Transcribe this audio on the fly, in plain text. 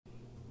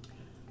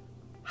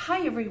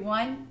Hi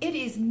everyone, it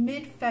is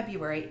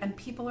mid-February and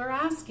people are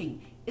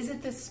asking, is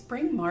it the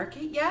spring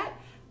market yet?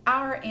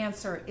 Our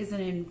answer is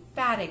an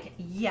emphatic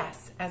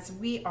yes, as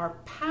we are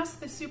past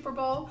the Super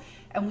Bowl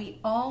and we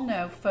all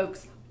know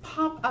folks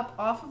pop up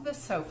off of the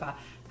sofa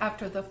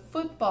after the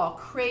football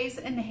craze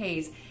and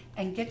haze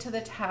and get to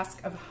the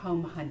task of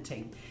home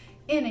hunting.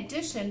 In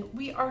addition,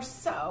 we are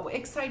so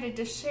excited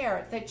to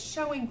share that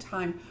Showing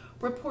Time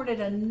reported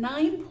a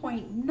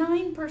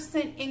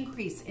 9.9%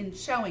 increase in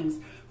showings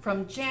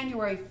from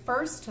January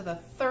 1st to the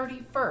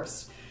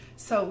 31st.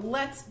 So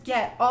let's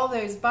get all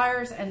those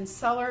buyers and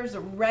sellers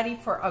ready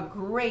for a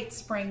great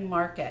spring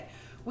market.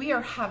 We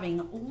are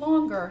having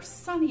longer,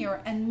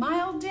 sunnier, and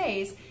mild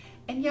days,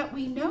 and yet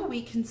we know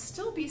we can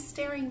still be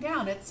staring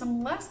down at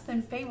some less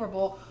than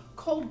favorable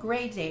cold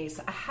gray days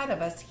ahead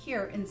of us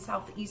here in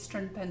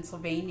southeastern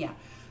Pennsylvania.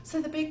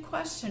 So the big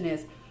question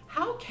is,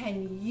 how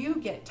can you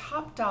get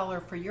top dollar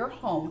for your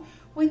home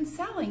when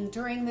selling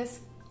during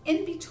this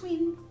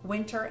in-between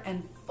winter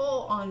and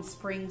full-on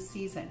spring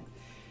season?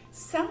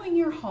 Selling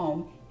your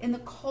home in the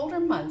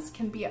colder months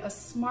can be a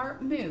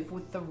smart move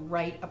with the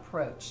right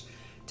approach.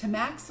 To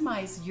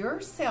maximize your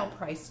sale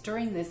price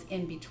during this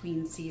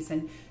in-between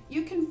season,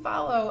 you can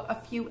follow a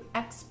few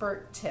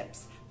expert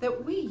tips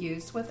that we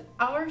use with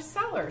our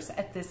sellers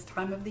at this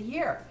time of the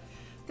year.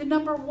 The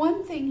number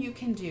one thing you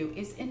can do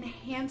is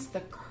enhance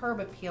the curb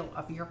appeal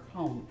of your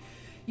home.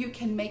 You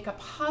can make a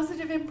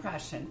positive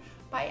impression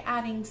by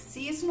adding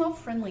seasonal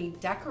friendly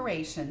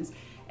decorations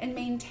and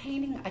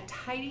maintaining a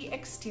tidy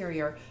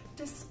exterior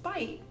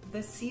despite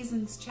the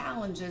season's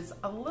challenges,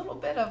 a little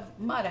bit of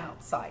mud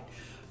outside.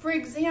 For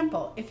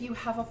example, if you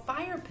have a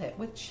fire pit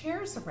with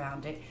chairs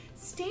around it,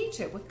 stage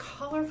it with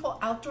colorful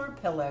outdoor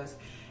pillows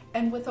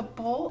and with a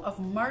bowl of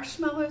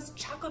marshmallows,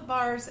 chocolate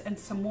bars, and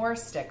s'more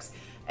sticks.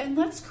 And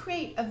let's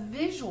create a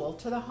visual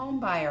to the home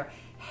buyer.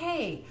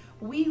 Hey,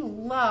 we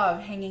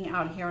love hanging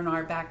out here in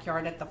our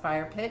backyard at the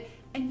fire pit,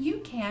 and you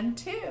can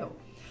too.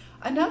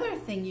 Another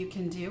thing you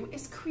can do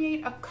is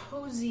create a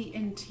cozy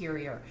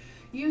interior.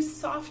 Use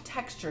soft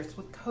textures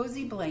with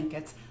cozy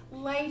blankets,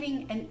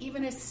 lighting, and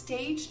even a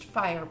staged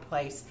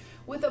fireplace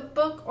with a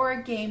book or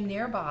a game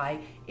nearby,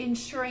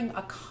 ensuring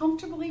a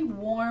comfortably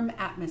warm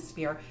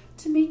atmosphere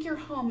to make your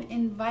home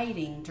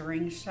inviting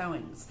during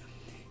showings.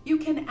 You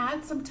can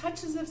add some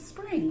touches of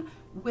spring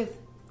with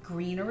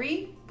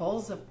greenery,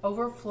 bowls of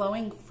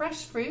overflowing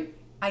fresh fruit,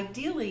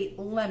 ideally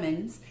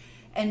lemons,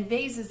 and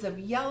vases of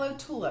yellow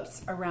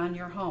tulips around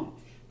your home.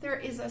 There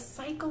is a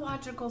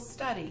psychological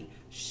study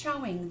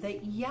showing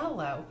that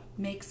yellow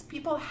makes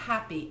people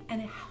happy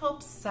and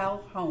helps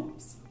sell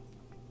homes.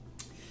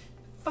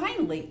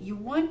 Finally, you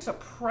want to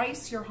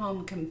price your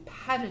home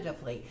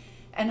competitively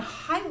and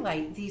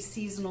highlight these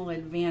seasonal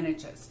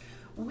advantages.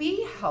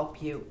 We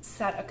help you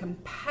set a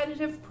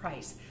competitive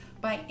price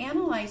by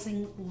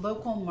analyzing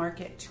local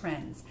market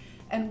trends.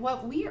 And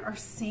what we are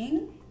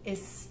seeing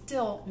is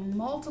still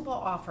multiple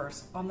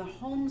offers on the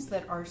homes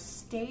that are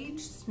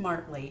staged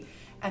smartly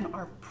and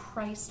are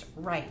priced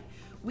right.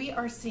 We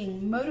are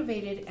seeing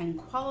motivated and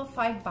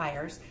qualified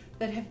buyers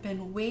that have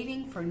been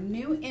waiting for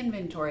new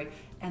inventory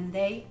and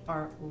they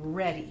are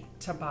ready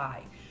to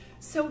buy.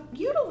 So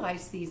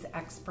utilize these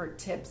expert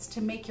tips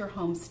to make your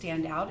home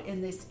stand out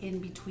in this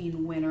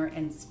in-between winter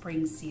and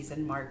spring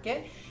season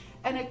market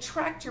and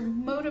attract your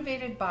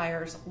motivated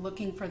buyers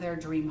looking for their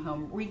dream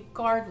home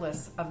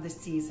regardless of the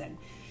season.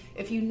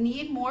 If you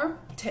need more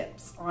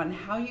tips on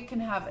how you can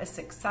have a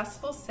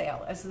successful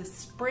sale as the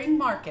spring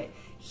market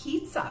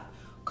heats up,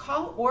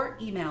 call or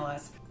email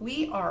us.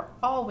 We are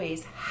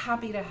always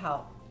happy to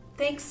help.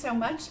 Thanks so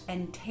much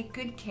and take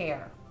good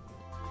care.